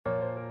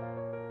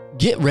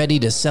Get ready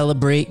to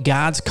celebrate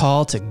God's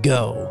call to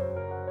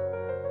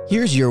go.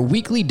 Here's your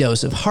weekly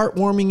dose of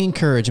heartwarming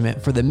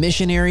encouragement for the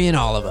missionary in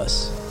all of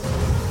us.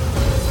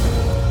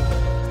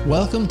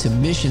 Welcome to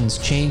Missions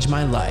Change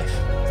My Life.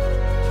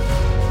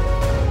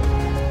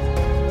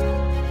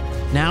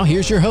 Now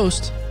here's your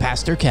host,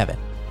 Pastor Kevin.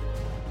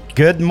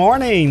 Good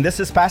morning. This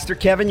is Pastor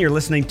Kevin. You're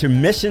listening to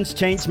Missions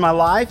Change My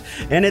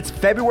Life, and it's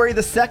February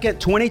the 2nd,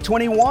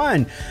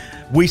 2021.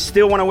 We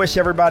still want to wish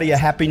everybody a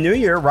Happy New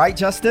Year, right,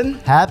 Justin?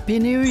 Happy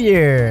New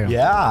Year.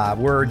 Yeah,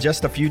 we're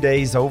just a few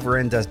days over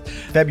into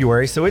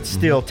February, so it's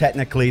still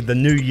technically the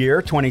new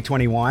year,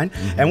 2021.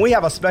 And we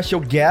have a special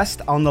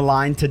guest on the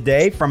line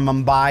today from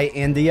Mumbai,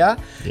 India.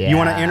 Yeah. You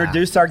want to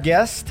introduce our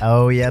guest?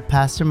 Oh, yeah,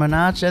 Pastor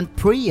Manoj and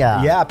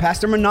Priya. Yeah,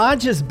 Pastor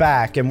Manoj is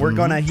back, and we're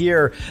going to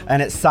hear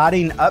an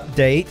exciting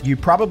update. You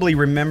probably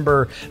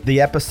remember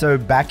the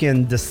episode back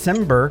in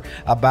December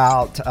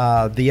about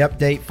the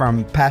update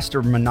from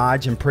Pastor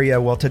Manoj and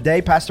Priya. Well,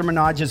 today, Pastor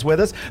Manoj is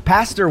with us.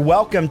 Pastor,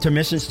 welcome to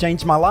Missions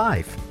Change My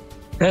Life.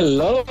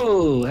 Hello,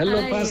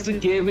 hi. Pastor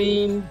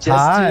Kevin. Justin,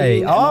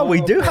 Hi. Oh, we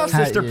do have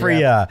Sister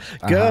Priya.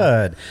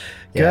 Good.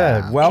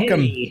 Yeah. Good.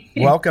 Welcome. Hey.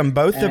 Welcome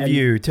both of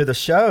you to the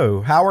show.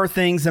 How are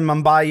things in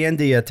Mumbai,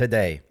 India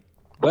today?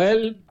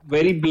 Well,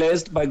 very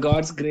blessed by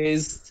God's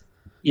grace.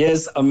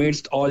 Yes,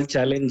 amidst all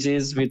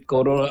challenges with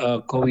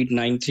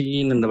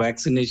COVID-19 and the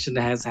vaccination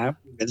has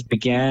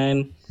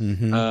began.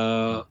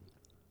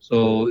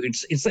 So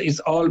it's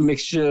all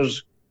mixture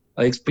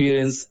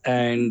experience,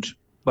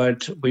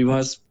 but we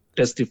must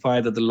testify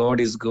that the Lord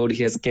is good.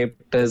 He has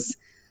kept us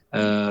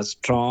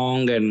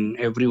strong, and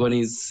everyone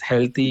is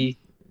healthy.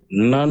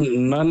 None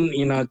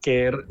in our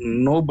care.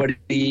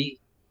 Nobody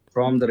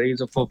from the race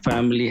of our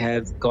family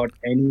has got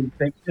any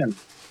infection.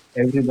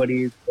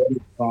 Everybody is very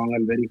strong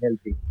and very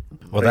healthy.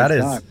 Well,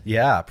 Praise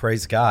God.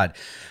 Praise God.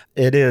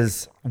 It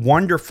is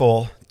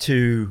wonderful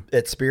to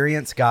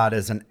experience God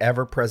as an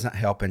ever-present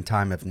help in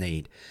time of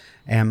need.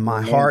 And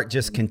my heart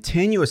just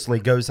continuously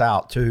goes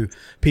out to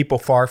people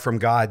far from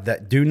God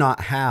that do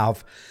not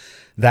have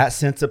that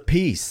sense of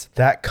peace,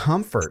 that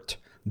comfort,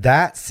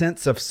 that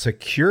sense of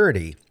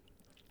security.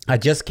 I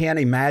just can't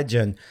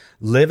imagine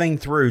living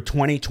through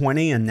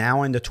 2020 and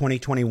now into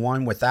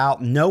 2021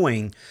 without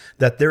knowing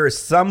that there is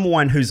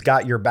someone who's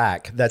got your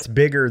back that's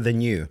bigger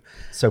than you.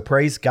 So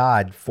praise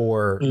God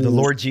for the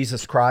Lord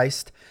Jesus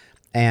Christ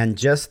and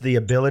just the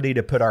ability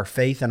to put our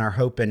faith and our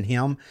hope in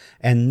Him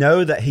and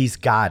know that He's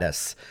got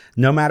us.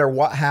 No matter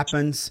what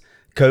happens,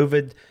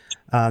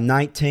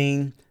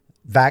 COVID-19,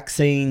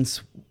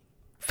 vaccines,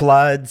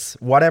 floods,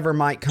 whatever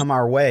might come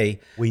our way,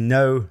 we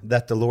know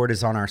that the Lord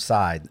is on our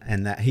side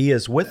and that He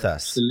is with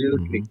us.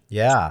 Absolutely.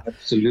 Yeah.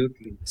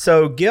 Absolutely.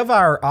 So give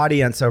our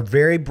audience a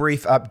very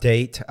brief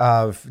update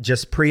of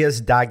just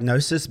Priya's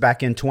diagnosis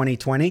back in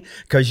 2020,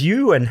 because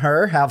you and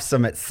her have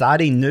some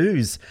exciting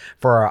news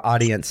for our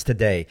audience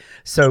today.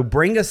 So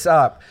bring us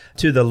up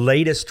to the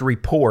latest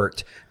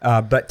report,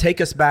 but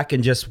take us back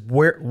and just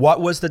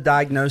what was the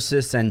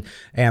diagnosis and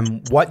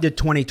what did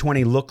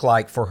 2020 look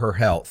like for her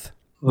health?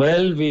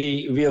 Well,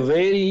 we are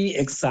very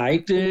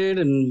excited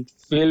and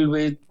filled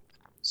with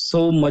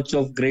so much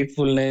of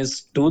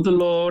gratefulness to the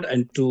Lord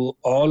and to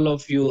all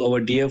of you, our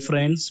dear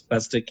friends,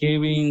 Pastor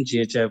Kevin,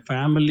 GHI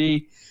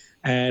family,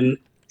 and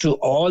to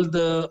all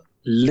the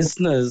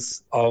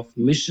listeners of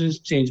Missions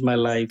Change My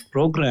Life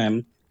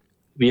program.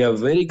 We are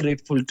very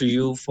grateful to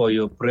you for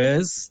your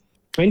prayers.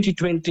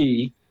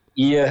 2020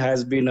 year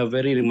has been a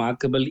very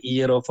remarkable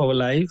year of our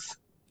life.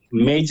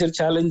 Major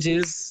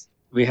challenges.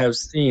 We have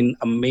seen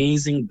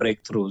amazing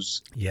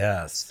breakthroughs.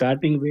 Yes.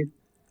 Starting with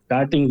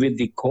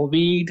the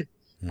COVID,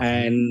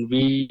 and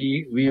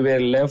we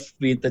were left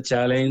with the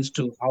challenge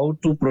to how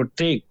to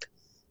protect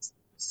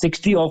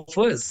 60 of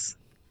us,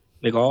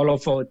 like all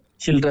of our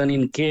children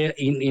in care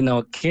in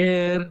our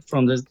care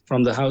from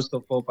the house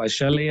of Pope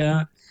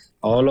Ashalia,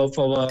 all of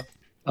the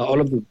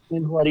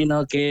people who are in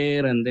our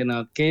care, and then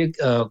our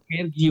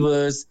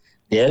caregivers,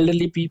 the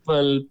elderly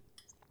people,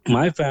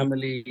 my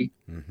family.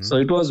 So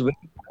it was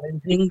very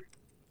challenging.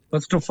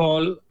 First of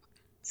all,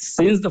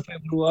 since the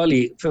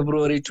February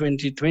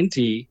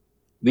 2020,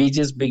 we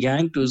just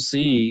began to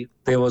see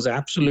there was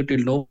absolutely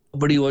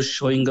nobody was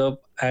showing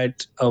up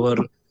at our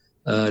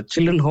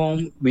children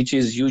home, which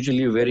is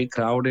usually very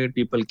crowded.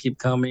 People keep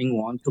coming,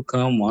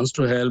 wants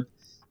to help.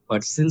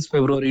 But since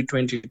February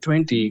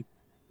 2020,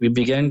 we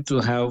began to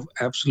have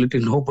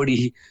absolutely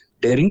nobody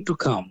daring to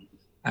come.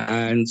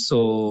 And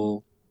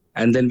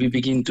then we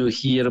begin to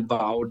hear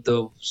about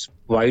the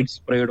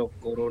widespread of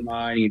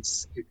corona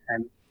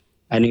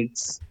and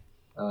it's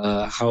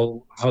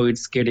how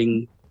it's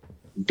getting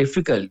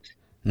difficult.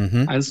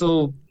 And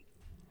so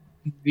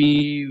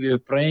we were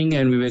praying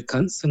and we were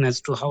concerned as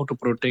to how to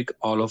protect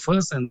all of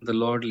us, and the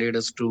Lord led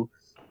us to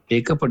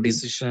take up a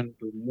decision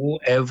to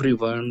move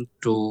everyone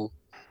to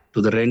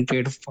the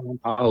rented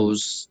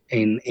farmhouse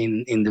in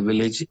the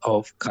village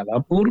of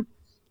Kalapur,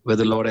 where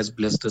the Lord has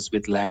blessed us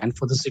with land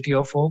for the City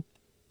of Hope.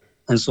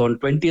 And so on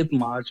 20th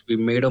March, we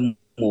made a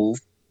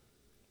move.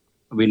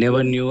 We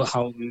never knew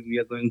how we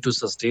are going to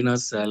sustain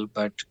ourselves,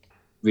 but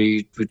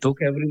We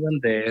took everyone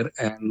there,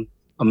 and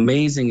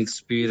amazing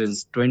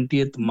experience.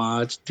 20th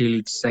March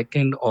till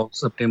 2nd of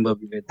September,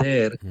 we were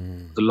there.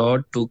 The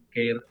Lord took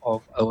care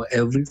of our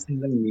every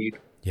single need,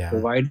 Yeah.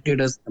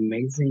 provided us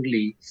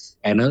amazingly,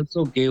 and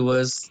also gave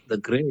us the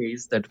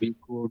grace that we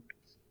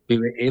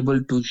were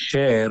able to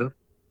share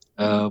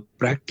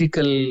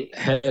practical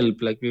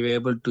help. Like we were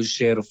able to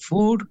share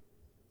food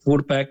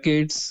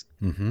packets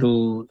Mm-hmm.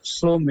 to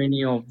so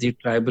many of the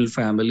tribal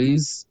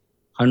families,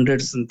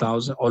 hundreds and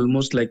thousands,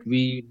 almost like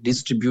we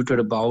distributed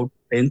about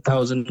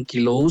 10,000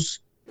 kilos,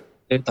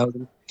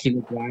 10,000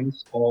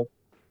 kilograms of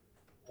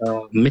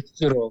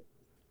mixture of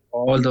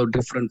all the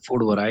different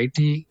food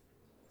variety,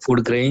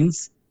 food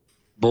grains,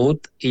 both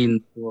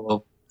in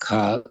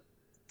Kha-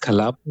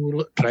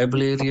 Khalapur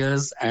tribal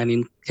areas and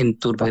in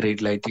Turbe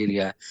red light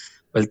area.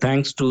 Well,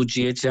 thanks to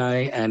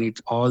GHI and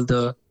all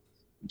the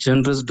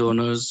generous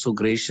donors who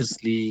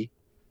graciously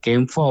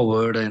came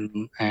forward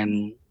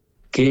and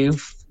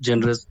gave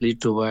generously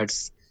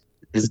towards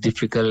this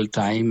difficult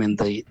time and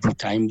the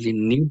timely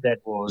need that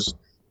was.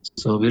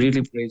 So we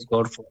really praise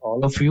God for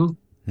all of you.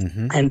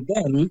 Mm-hmm. And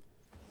then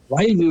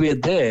while we were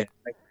there,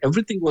 like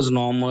everything was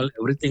normal,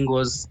 everything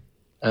was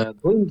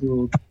going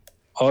good,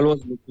 all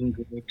was looking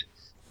good,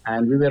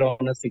 and we were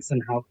on a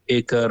 6.5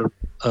 acre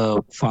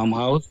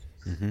farmhouse.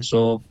 Mm-hmm.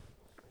 So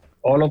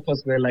all of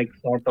us were like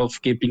sort of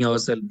keeping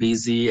ourselves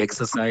busy,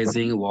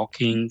 exercising,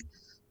 walking.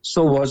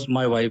 So was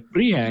my wife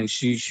Priya, and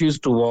she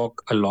used to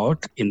walk a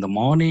lot in the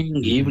morning,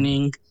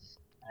 evening,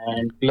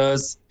 and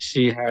plus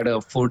she had a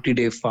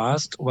 40-day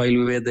fast while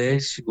we were there.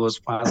 She was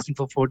fasting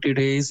for 40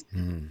 days.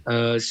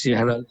 She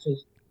had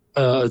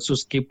also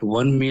skipped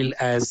one meal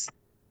as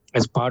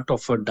part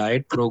of her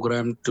diet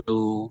program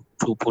to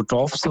put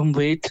off some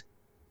weight,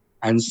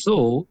 and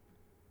so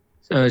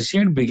she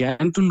had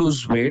began to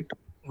lose weight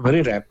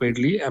very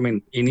rapidly. I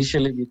mean,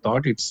 initially we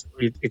thought it's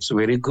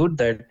very good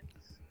that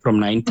from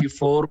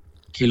 94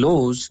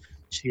 kilos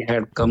she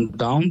had come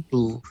down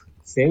to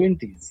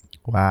 70s,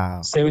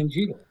 Wow.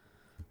 70.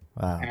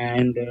 Wow.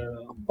 And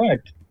but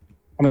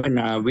I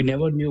mean, we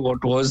never knew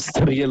what was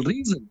the real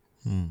reason.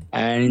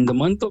 And in the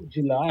month of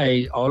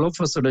July, all of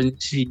a sudden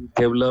she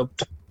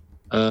developed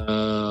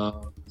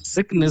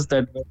sickness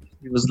that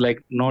she was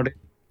like not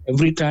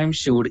every time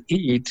she would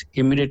eat,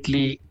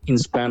 immediately in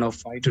span of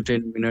 5 to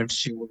 10 minutes,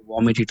 she would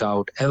vomit it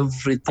out.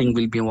 Everything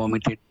will be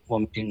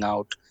vomiting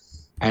out.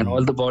 And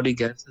all the body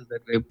gases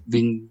that were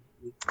being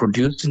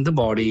produced in the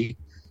body,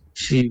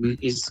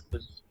 was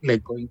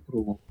like going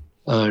through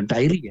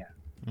diarrhea,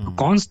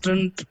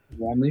 constant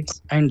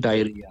vomits and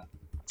diarrhea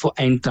for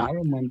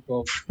entire month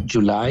of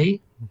July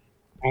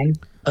and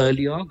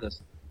early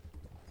August.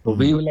 So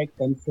we were like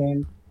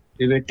concerned.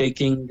 We were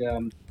taking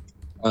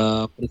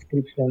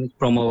prescriptions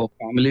from our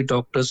family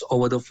doctors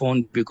over the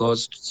phone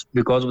because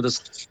of the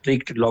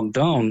strict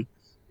lockdown.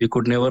 We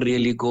could never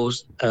really go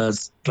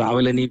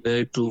travel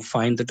anywhere to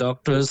find the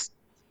doctors,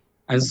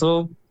 and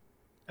so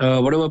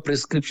whatever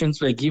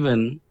prescriptions were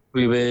given,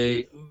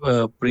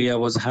 Priya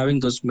was having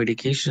those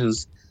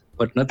medications,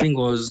 but nothing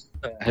was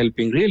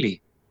helping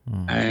really.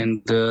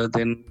 And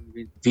then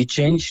we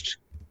changed.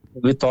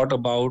 We thought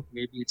about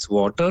maybe it's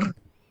water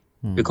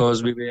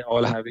because we were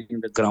all having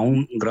the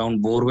ground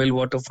borewell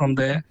water from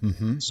there.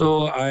 Mm-hmm.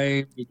 So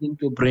I began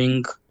to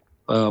bring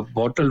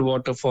bottled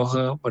water for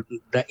her, but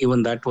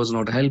even that was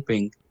not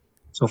helping.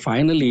 So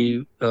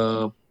finally,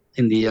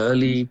 in the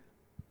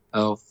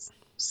uh,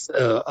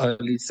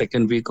 early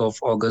second week of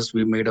August,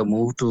 we made a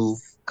move to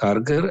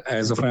Kargar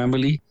as a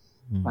family,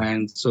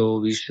 and so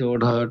we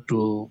showed her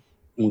to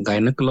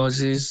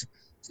gynecologist.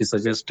 She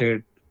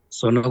suggested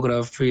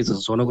sonography. The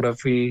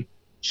sonography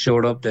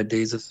showed up that there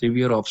is a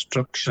severe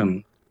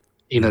obstruction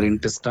in her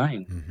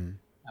intestine,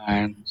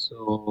 and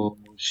so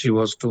she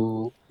was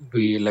to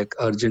be like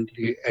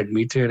urgently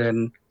admitted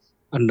and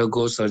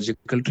undergo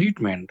surgical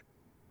treatment.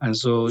 And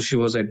so she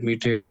was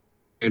admitted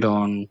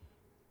on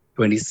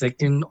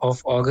 22nd of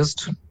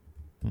August.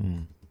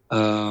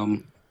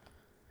 And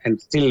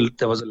still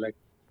there was a like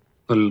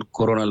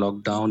corona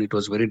lockdown. It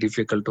was very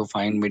difficult to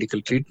find medical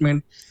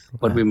treatment,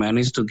 but we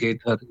managed to get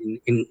her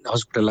in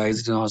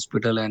hospitalized in a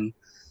hospital. And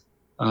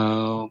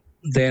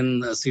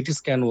then a CT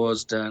scan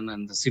was done,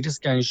 and the CT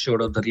scan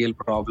showed up the real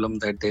problem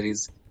that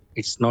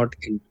it's not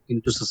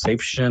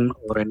intussusception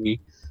or any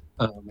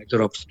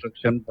major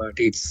obstruction, but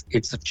it's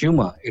a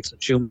tumor. It's a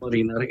tumor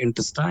in her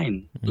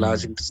intestine,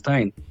 large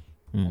intestine.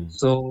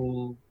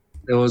 So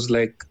there was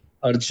like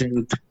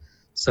urgent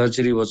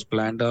surgery was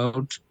planned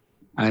out,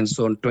 and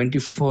so on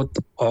 24th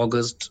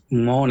August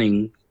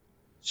morning,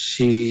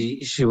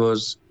 she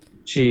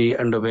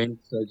underwent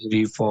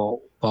surgery for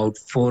about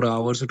 4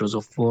 hours. It was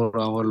a 4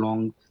 hour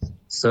long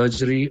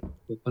surgery,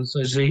 open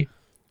surgery,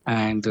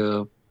 and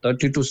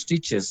 32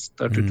 stitches,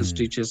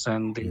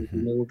 and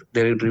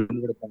they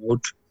removed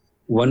about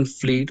 1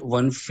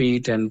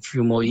 feet and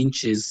few more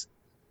inches,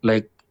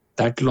 like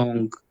that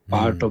long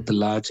part of the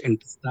large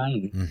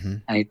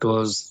intestine, and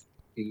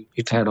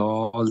it had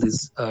all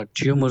these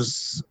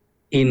tumors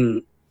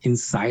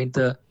inside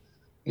the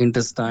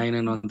intestine,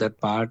 and on that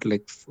part,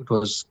 like it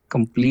was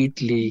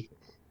completely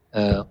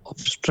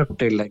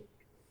obstructed, like,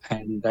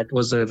 and that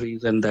was the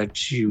reason that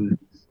she would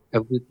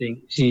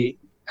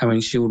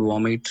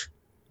vomit,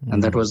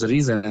 and that was the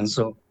reason. And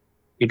so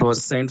it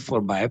was sent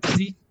for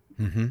biopsy.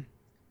 Mm-hmm.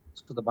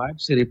 So the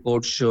biopsy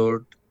report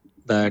showed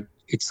that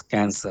it's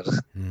cancer,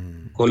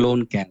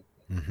 colon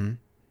cancer,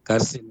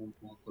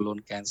 carcinoma, colon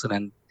cancer.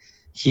 And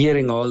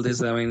hearing all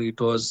this, it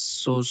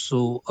was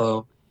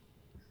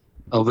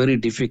a very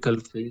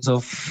difficult phase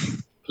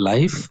of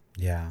life,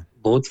 Yeah.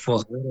 both for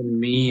her and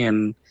me.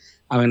 And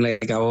I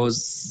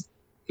was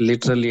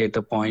literally at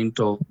a point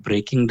of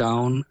breaking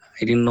down.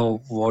 I didn't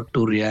know what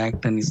to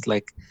react, and it's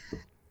like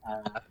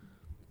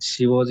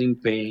she was in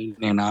pain,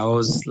 and I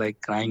was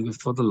like crying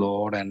before the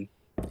Lord, and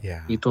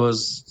Yeah. it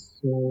was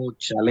so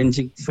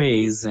challenging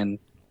phase. And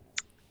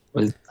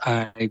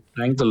I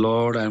thank the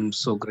Lord. I'm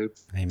so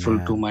grateful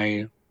Amen. to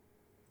my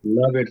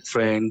beloved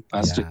friend,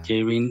 Pastor Yeah.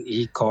 Kevin.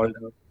 He called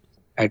up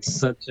at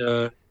such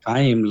a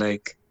time,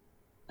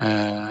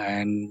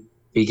 and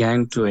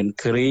began to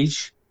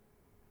encourage.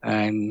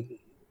 And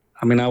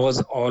I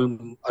was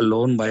all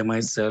alone by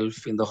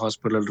myself in the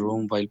hospital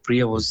room while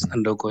Priya was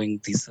undergoing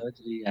the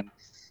surgery. And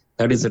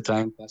that is the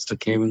time Pastor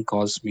Kevin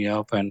calls me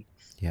up, and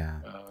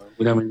Yeah.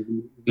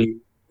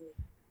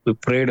 we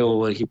prayed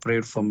over. He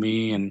prayed for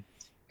me and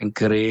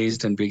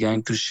encouraged and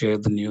began to share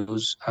the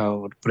news,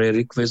 our prayer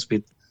request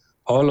with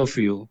all of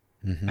you.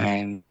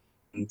 And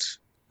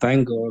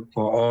thank God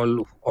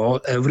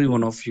for every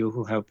one of you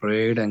who have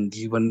prayed and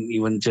given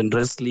even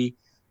generously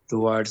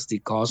towards the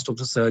cost of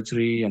the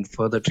surgery and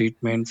further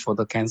treatment for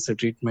the cancer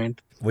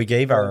treatment. We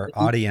gave our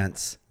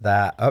audience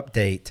that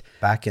update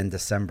back in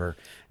December.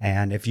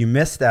 And if you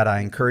missed that, I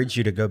encourage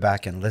you to go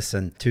back and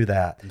listen to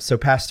that. So,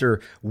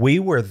 Pastor, we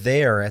were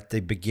there at the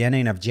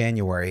beginning of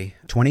January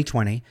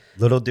 2020.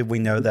 Little did we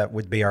know that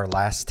would be our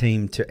last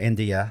team to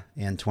India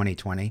in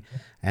 2020.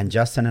 And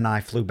Justin and I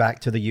flew back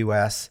to the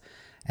U.S.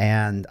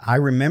 And I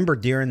remember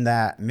during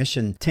that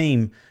mission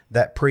team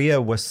that Priya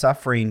was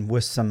suffering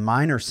with some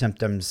minor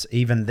symptoms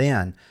even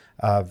then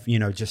of,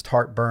 just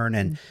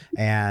heartburn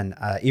and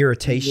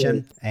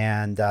irritation.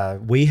 And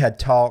we had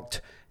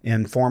talked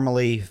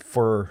informally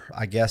for,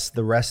 I guess,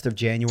 the rest of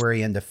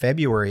January into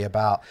February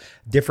about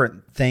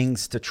different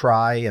things to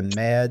try and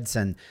meds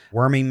and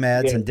worming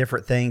meds and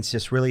different things,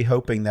 just really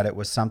hoping that it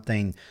was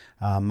something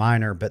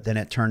minor. But then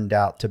it turned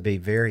out to be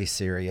very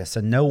serious.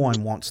 And no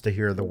one wants to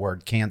hear the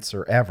word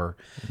cancer ever.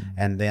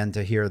 And then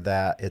to hear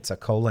that it's a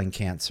colon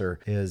cancer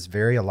is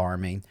very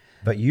alarming.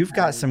 But you've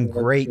got some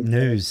great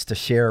news to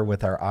share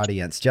with our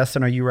audience.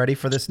 Justin, are you ready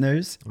for this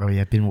news? Oh,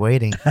 yeah, I've been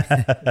waiting.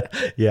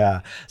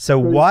 Yeah. So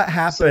what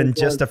happened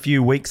just a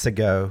few weeks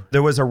ago?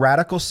 There was a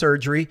radical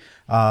surgery,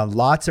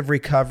 lots of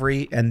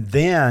recovery, and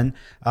then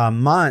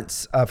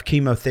months of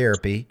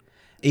chemotherapy.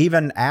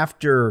 Even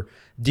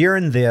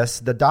during this,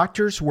 the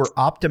doctors were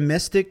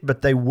optimistic,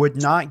 but they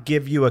would not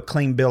give you a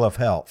clean bill of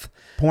health,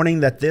 pointing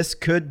that this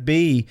could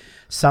be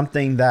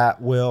something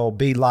that will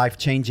be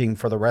life-changing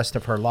for the rest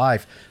of her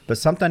life. But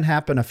something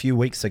happened a few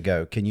weeks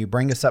ago. Can you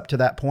bring us up to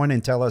that point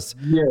and tell us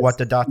what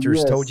the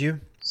doctors told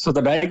you? So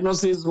the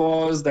diagnosis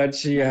was that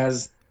she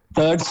has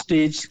third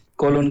stage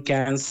colon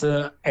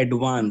cancer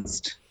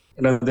advanced.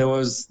 There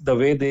was the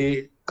way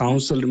they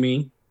counseled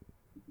me.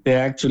 They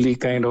actually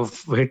kind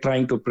of were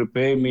trying to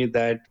prepare me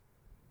that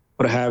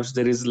perhaps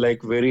there is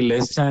very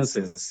less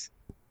chances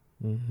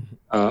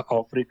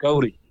of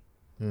recovery.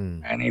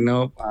 And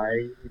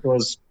it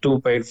was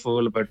too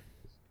painful, but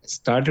I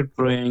started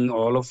praying.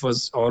 All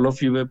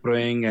of you were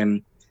praying,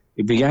 and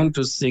we began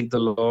to seek the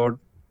Lord,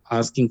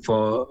 asking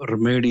for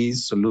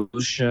remedies,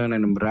 solution,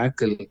 and a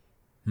miracle.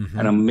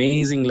 And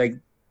amazing,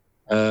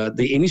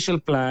 the initial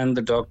plan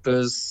the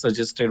doctors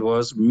suggested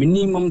was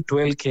minimum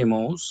 12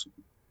 chemos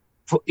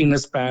in a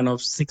span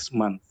of 6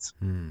 months.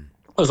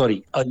 A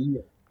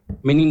year.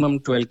 Minimum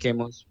 12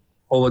 chemos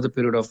over the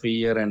period of a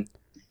year.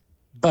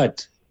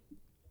 But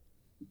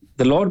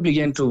the Lord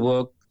began to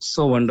work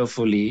so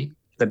wonderfully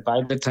that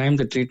by the time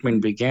the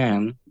treatment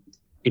began,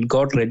 it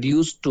got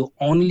reduced to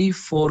only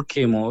 4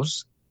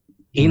 chemos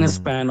in a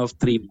span of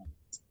 3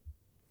 months.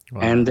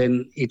 Wow. And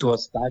then it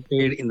was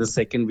started in the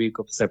second week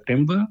of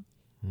September.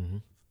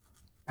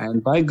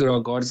 And by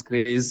God's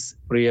grace,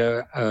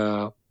 Priya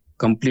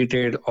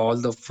completed all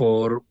the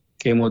 4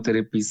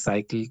 chemotherapy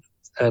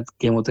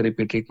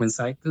treatment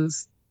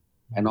cycles,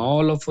 and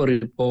all of her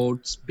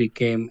reports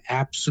became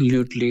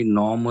absolutely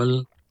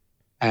normal,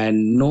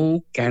 and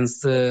no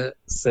cancer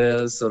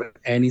cells or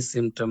any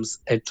symptoms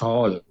at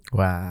all.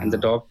 Wow. And the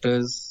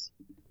doctors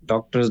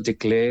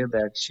declare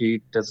that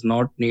she does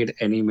not need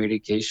any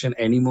medication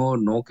anymore,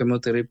 no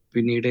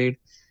chemotherapy needed.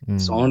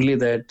 It's only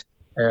that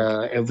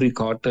every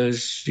quarter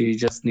she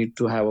just need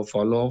to have a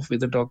follow-up with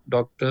the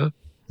doctor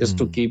just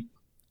to keep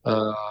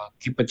a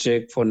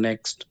check for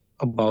next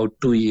about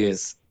 2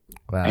 years.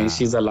 Wow. And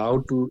she's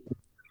allowed to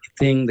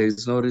think. There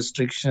is no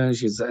restriction.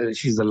 She's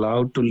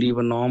allowed to live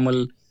a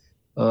normal,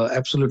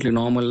 absolutely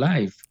normal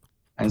life.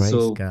 And Praise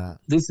so God.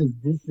 this is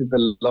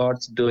the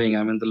Lord's doing.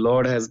 I mean, the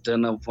Lord has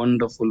done a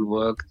wonderful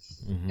work.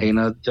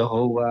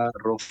 Jehovah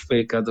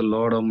Ropheka, the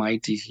Lord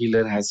Almighty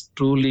Healer, has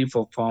truly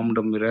performed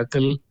a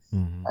miracle,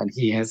 and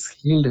He has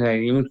healed her.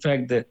 In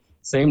fact, the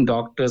same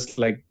doctors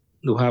like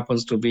who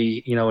happens to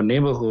be in our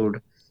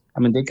neighborhood, I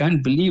mean, they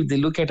can't believe. They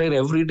look at her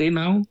every day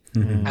now,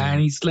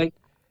 and it's like,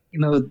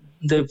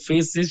 their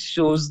faces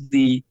shows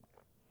the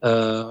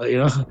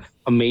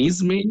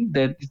amazement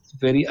that it's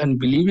very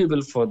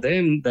unbelievable for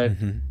them that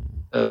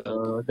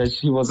that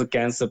she was a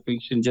cancer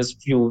patient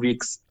just few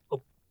weeks, a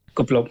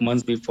couple of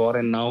months before,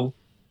 and now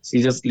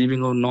she's just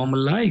living a normal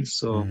life.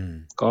 So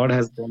God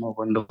has done a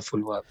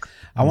wonderful work.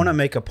 I want to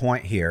make a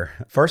point here.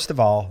 First of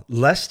all,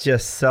 let's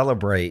just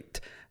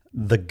celebrate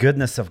the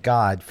goodness of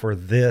God for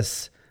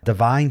this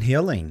divine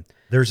healing.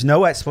 There's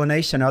no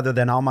explanation other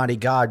than Almighty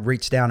God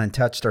reached down and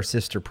touched our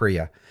sister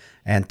Priya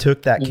and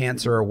took that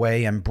cancer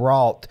away and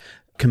brought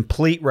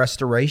complete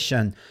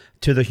restoration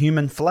to the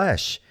human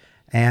flesh.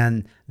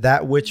 And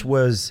that which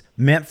was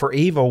meant for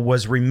evil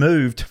was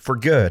removed for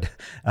good.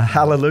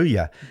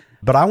 Hallelujah.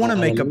 But I want to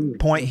make a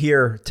point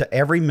here to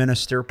every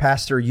minister.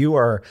 Pastor, you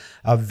are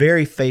a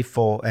very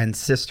faithful, and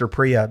Sister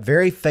Priya,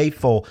 very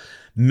faithful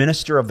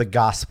minister of the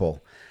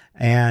gospel.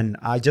 And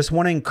I just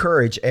want to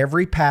encourage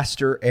every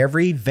pastor,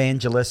 every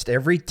evangelist,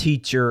 every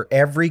teacher,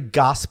 every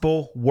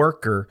gospel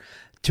worker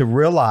to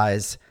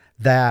realize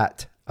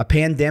that a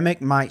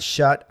pandemic might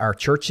shut our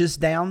churches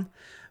down,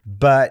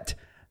 but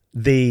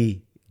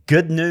the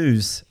good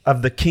news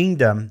of the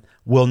kingdom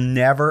will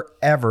never,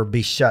 ever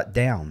be shut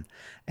down.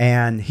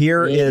 And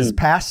here is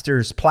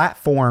pastor's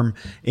platform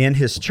in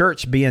his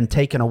church being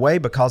taken away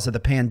because of the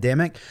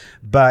pandemic.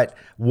 But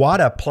what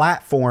a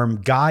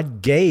platform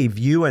God gave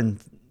you and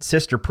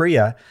Sister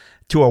Priya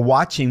to a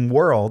watching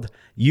world.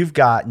 You've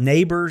got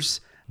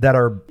neighbors that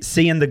are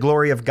seeing the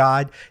glory of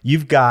God.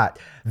 You've got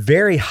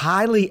very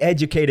highly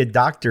educated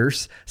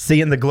doctors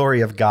seeing the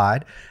glory of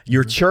God.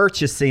 Your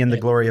church is seeing the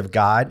glory of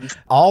God.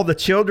 All the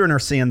children are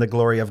seeing the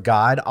glory of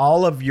God.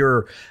 All of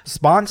your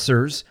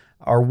sponsors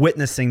are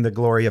witnessing the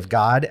glory of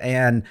God.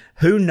 And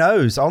who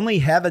knows? Only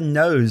heaven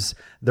knows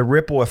the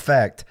ripple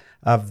effect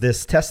of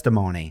this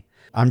testimony.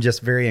 I'm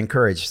just very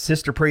encouraged.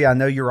 Sister Priya, I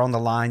know you're on the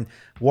line.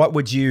 What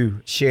would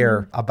you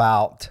share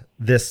about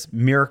this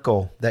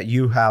miracle that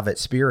you have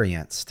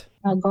experienced?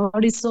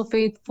 God is so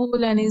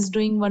faithful and is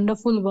doing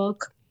wonderful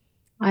work.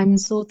 I'm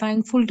so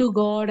thankful to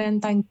God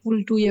and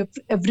thankful to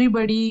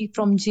everybody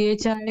from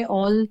GHI,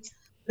 all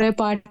prayer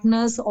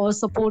partners, all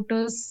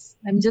supporters.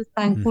 I'm just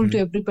thankful to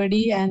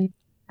everybody, and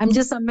I'm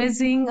just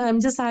amazing. I'm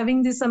just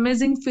having this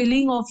amazing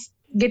feeling of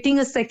getting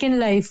a second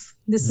life.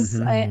 This is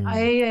I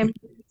am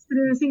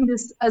experiencing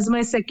this as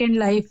my second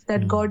life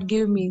that God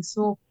gave me.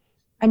 So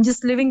I'm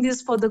just living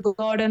this for the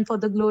God and for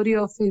the glory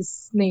of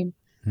His name.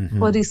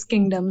 For His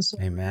kingdom. So,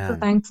 Amen. So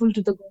thankful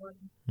to the God,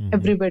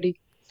 everybody.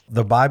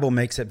 The Bible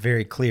makes it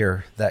very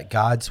clear that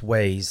God's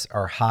ways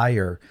are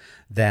higher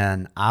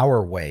than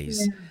our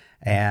ways. Yeah.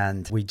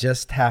 And we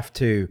just have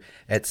to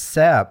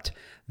accept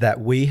that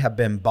we have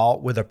been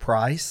bought with a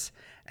price,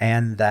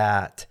 and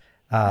that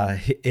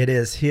it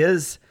is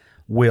His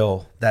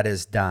will that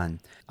is done.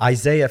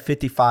 Isaiah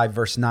 55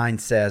 verse 9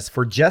 says,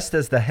 "For just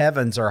as the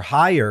heavens are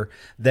higher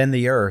than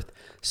the earth,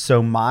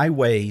 so my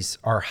ways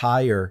are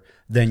higher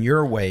than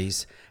your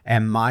ways,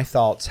 and my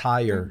thoughts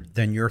higher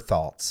than your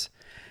thoughts."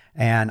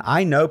 And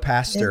I know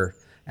Pastor,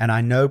 and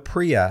I know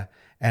Priya,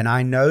 and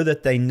I know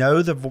that they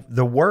know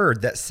the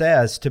word that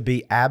says to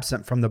be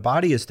absent from the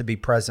body is to be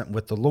present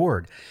with the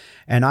Lord.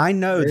 And I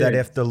know that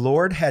if the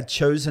Lord had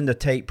chosen to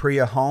take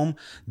Priya home,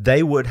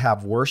 they would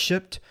have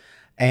worshiped,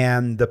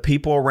 and the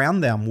people around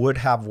them would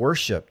have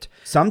worshiped.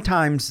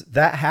 Sometimes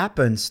that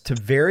happens to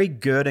very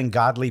good and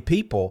godly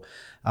people,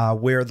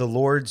 where the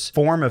Lord's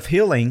form of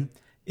healing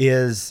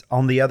is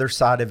on the other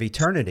side of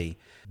eternity.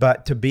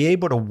 But to be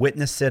able to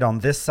witness it on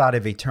this side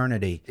of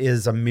eternity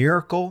is a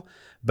miracle,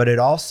 but it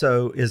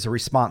also is a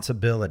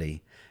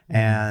responsibility.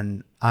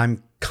 And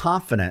I'm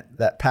confident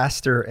that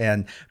Pastor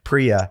and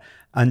Priya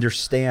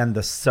understand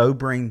the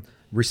sobering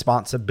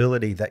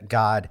responsibility that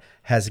God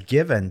has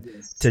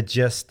given to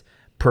just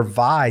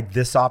provide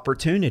this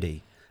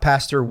opportunity.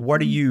 Pastor, what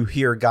do you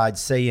hear God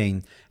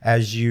saying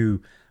as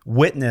you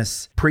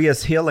witness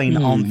Priya's healing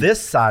on this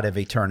side of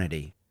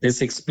eternity?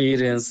 This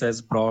experience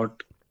has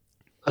brought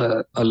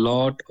a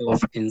lot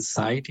of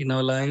insight in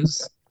our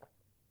lives,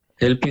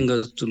 helping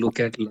us to look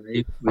at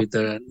life with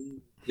a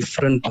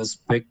different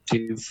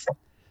perspective,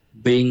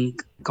 being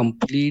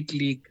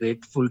completely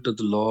grateful to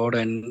the Lord.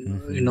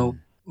 And,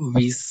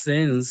 we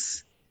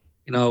sense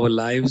in our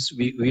lives,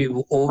 we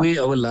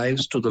owe our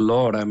lives to the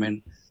Lord. I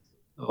mean,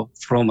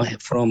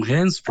 from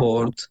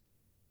henceforth,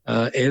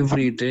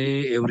 every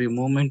day, every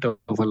moment of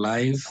our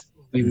life,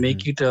 we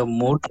make it a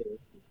motto.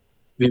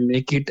 We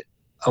make it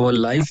our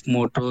life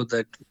motto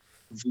that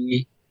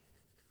we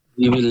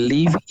will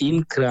live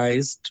in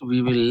Christ,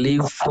 we will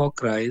live for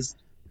Christ,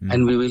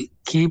 and we will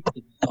keep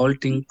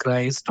exalting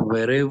Christ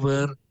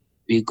wherever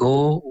we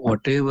go,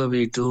 whatever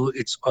we do.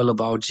 It's all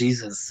about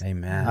Jesus.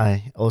 Amen.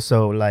 I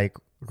also like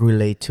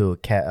relate to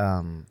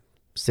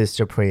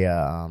Sister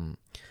Priya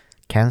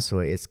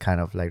cancer. It's kind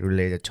of like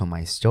related to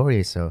my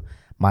story. So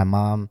my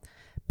mom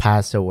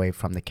passed away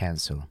from the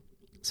cancer.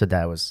 So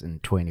that was in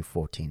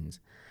 2014.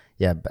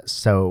 Yeah, but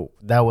so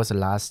that was a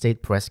last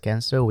stage breast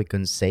cancer. We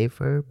couldn't save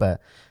her,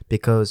 but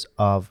because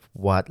of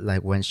what,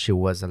 like when she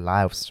was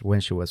alive,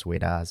 when she was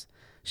with us,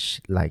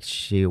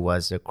 she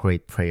was a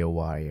great prayer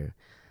warrior.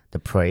 The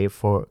pray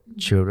for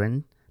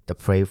children, the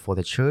pray for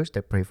the church,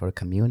 the pray for the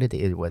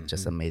community. It was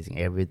just amazing.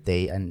 Every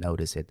day I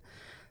noticed it.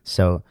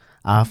 So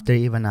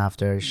even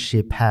after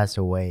she passed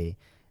away,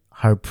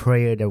 her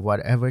prayer, that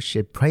whatever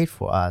she prayed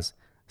for us,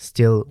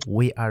 still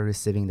we are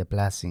receiving the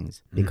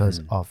blessings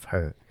because of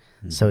her.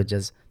 So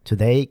just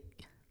today,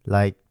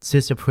 like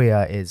Sister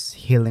Priya is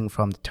healing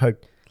from the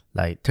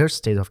third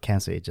stage of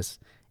cancer. It's just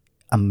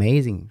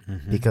amazing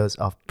because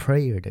of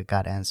prayer that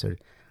God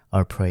answered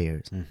our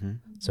prayers.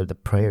 So the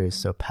prayer is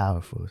so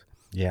powerful.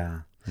 Yeah.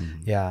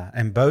 Yeah.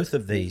 And both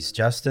of these,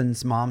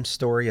 Justin's mom's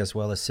story as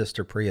well as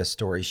Sister Priya's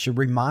story, should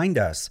remind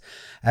us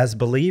as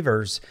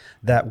believers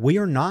that we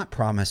are not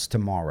promised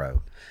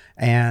tomorrow.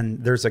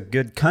 And there's a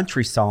good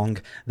country song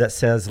that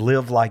says,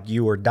 live like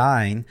you are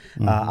dying.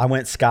 I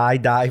went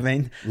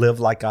skydiving, live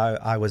like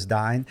I was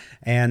dying.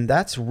 And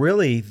that's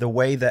really the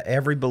way that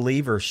every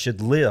believer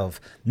should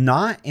live,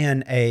 not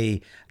in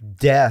a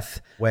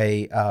death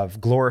way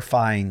of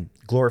glorifying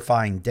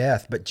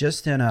death, but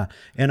just in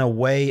a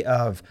way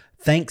of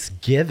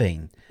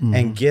thanksgiving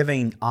and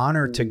giving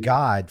honor to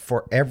God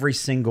for every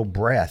single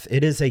breath.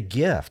 It is a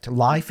gift.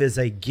 Life is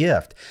a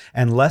gift,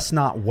 and let's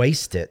not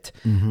waste it.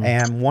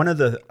 And one of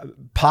the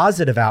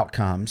positive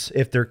outcomes,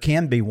 if there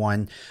can be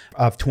one,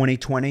 of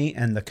 2020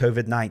 and the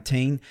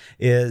COVID-19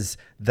 is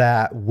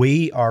that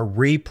we are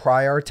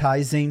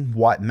reprioritizing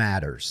what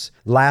matters.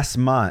 Last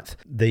month,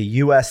 the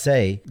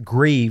USA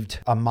grieved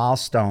a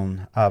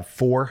milestone of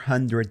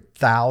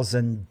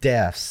 400,000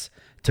 deaths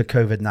to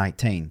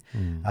COVID-19.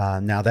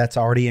 Now that's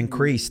already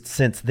increased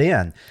since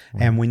then.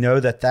 And we know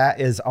that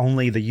is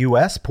only the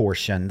US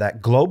portion,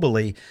 that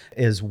globally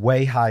is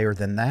way higher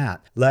than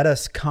that. Let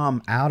us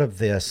come out of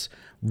this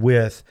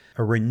with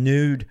a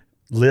renewed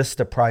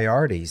list of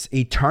priorities.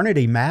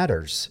 Eternity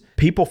matters.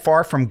 People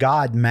far from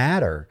God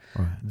matter.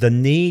 The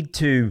need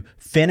to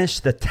finish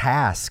the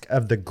task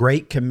of the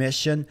Great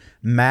Commission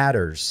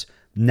matters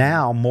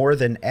now more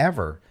than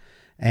ever.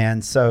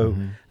 And so,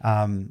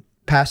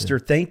 Pastor,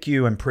 thank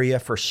you and Priya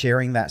for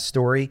sharing that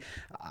story.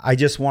 I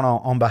just want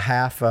to, on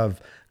behalf of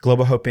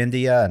Global Hope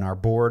India and our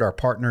board, our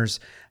partners,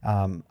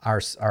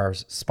 our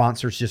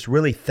sponsors, just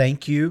really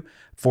thank you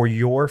for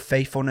your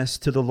faithfulness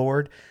to the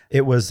Lord.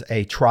 It was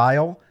a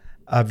trial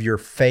of your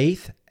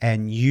faith,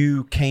 and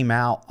you came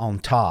out on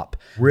top,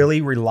 really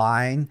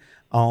relying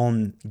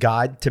on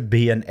God to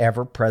be an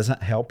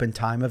ever-present help in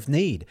time of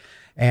need.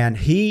 And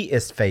He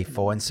is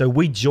faithful. And so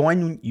we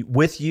join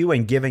with you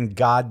in giving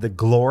God the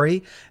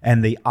glory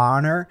and the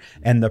honor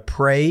and the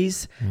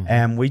praise.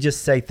 And we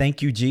just say,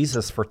 thank you,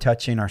 Jesus, for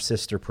touching our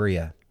sister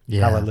Priya.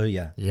 Yeah.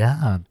 Hallelujah.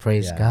 Yeah.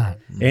 Praise God.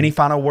 Any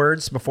final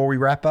words before we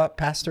wrap up,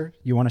 Pastor?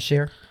 You want to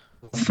share?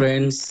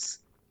 Friends,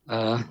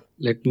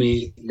 let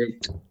me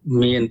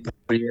and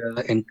Priya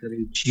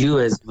encourage you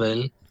as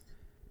well.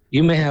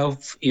 You may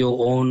have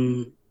your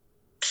own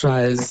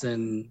trials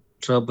and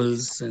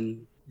troubles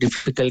and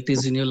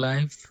difficulties in your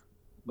life,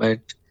 but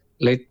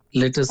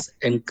let us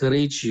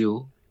encourage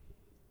you.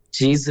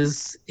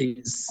 Jesus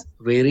is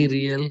very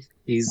real.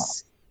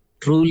 He's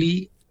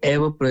truly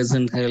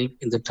ever-present help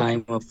in the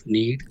time of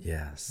need.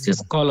 Yes.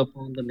 Just call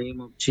upon the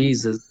name of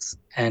Jesus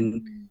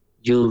and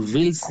you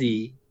will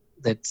see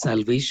that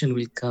salvation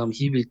will come.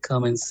 He will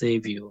come and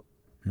save you.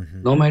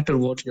 No matter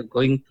what you're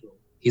going through,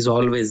 He's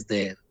always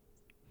there.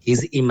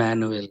 He's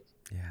Emmanuel,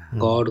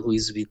 God who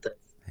is with us.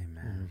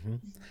 Amen.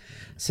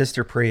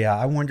 Sister Priya,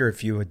 I wonder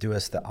if you would do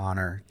us the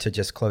honor to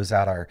just close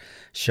out our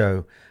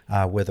show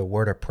with a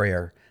word of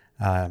prayer.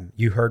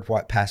 You heard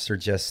what Pastor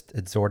just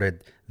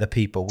exhorted the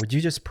people. Would you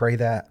just pray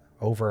that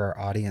over our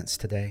audience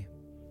today?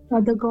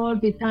 Father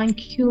God, we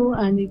thank you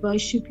and we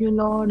worship you,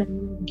 Lord,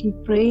 and we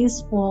give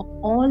praise for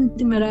all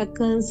the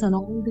miracles and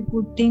all the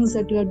good things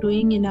that you are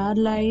doing in our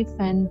life.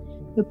 And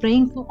we're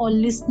praying for all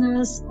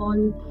listeners,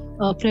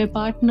 all prayer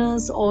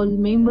partners, all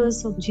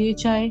members of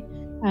GHI.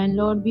 And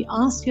Lord, we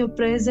ask your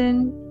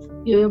presence,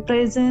 your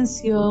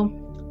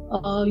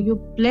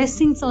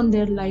blessings on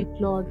their life,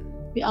 Lord.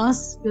 We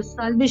ask your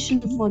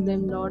salvation for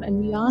them, Lord, and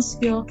we ask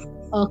your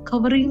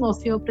covering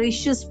of your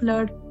precious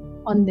blood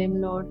on them,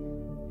 Lord.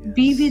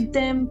 Be with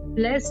them,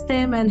 bless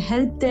them, and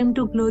help them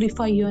to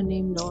glorify your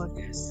name, Lord.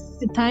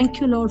 We thank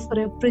you, Lord, for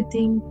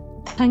everything.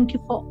 Thank you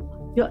for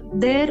you're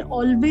there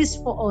always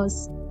for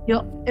us,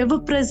 your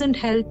ever-present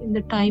help in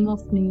the time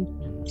of need.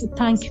 We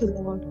thank you,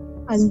 Lord,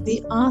 and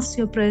we ask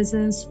your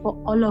presence for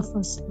all of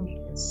us, Lord.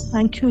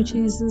 Thank you,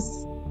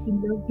 Jesus. We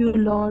love you,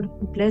 Lord.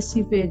 We bless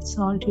you. We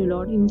exalt you,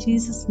 Lord. In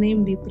Jesus'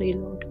 name we pray,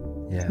 Lord.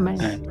 Yes.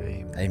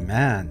 Amen.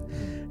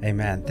 Amen.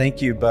 Amen.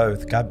 Thank you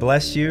both. God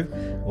bless you.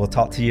 We'll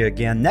talk to you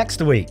again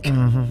next week.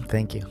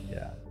 Thank you.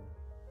 Yeah.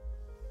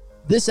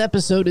 This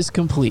episode is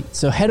complete,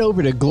 so head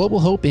over to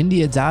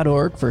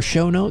globalhopeindia.org for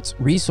show notes,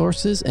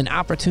 resources, and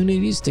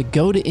opportunities to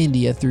go to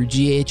India through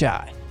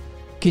GHI.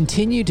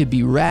 Continue to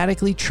be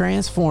radically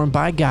transformed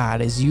by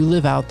God as you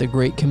live out the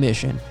Great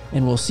Commission,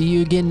 and we'll see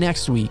you again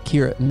next week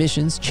here at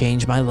Missions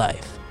Change My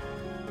Life.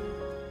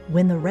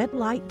 When the red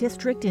light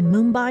district in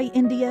Mumbai,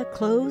 India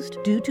closed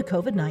due to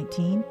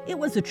COVID-19, it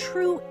was a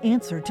true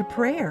answer to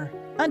prayer.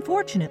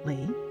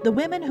 Unfortunately, the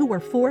women who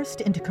were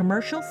forced into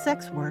commercial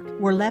sex work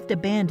were left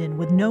abandoned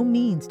with no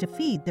means to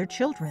feed their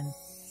children.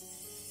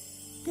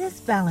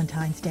 This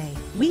Valentine's Day,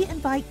 we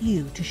invite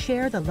you to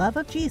share the love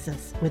of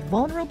Jesus with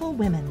vulnerable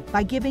women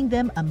by giving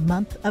them a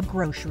month of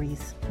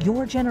groceries.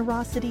 Your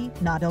generosity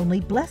not only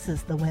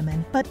blesses the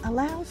women, but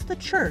allows the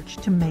church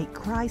to make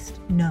Christ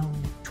known.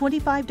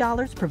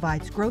 $25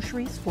 provides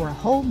groceries for a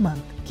whole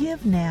month.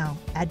 Give now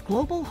at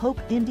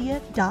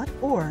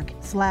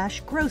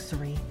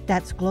globalhopeindia.org/grocery.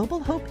 That's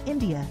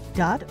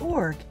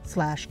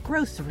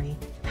globalhopeindia.org/grocery.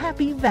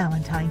 Happy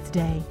Valentine's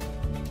Day.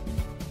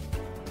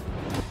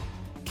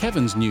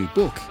 Kevin's new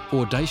book,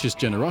 Audacious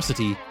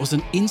Generosity, was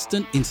an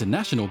instant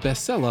international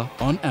bestseller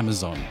on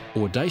Amazon.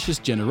 Audacious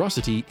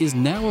Generosity is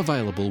now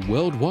available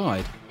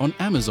worldwide on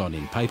Amazon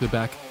in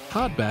paperback,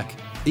 hardback,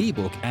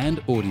 ebook, and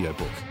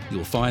audiobook.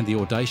 You'll find the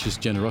Audacious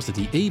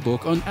Generosity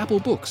ebook on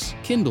Apple Books,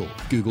 Kindle,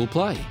 Google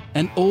Play,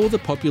 and all the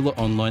popular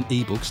online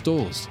ebook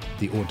stores.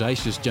 The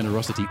Audacious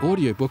Generosity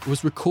audiobook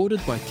was recorded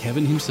by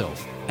Kevin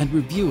himself, and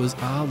reviewers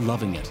are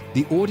loving it.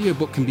 The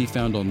audiobook can be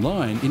found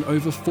online in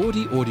over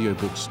 40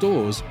 audiobook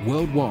stores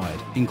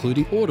worldwide,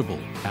 including Audible,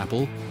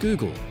 Apple,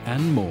 Google,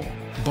 and more.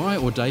 Buy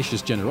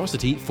Audacious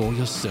Generosity for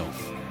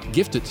yourself.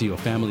 Gift it to your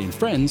family and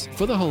friends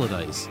for the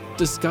holidays.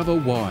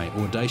 Discover why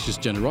Audacious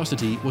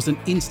Generosity was an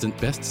instant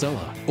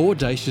bestseller.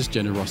 Audacious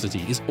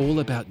Generosity is all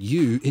about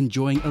you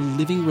enjoying a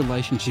living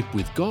relationship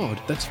with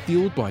God that's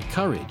fueled by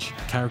courage,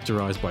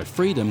 characterized by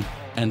freedom,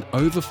 and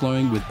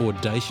overflowing with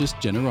audacious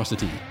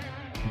generosity.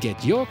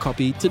 Get your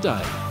copy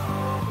today.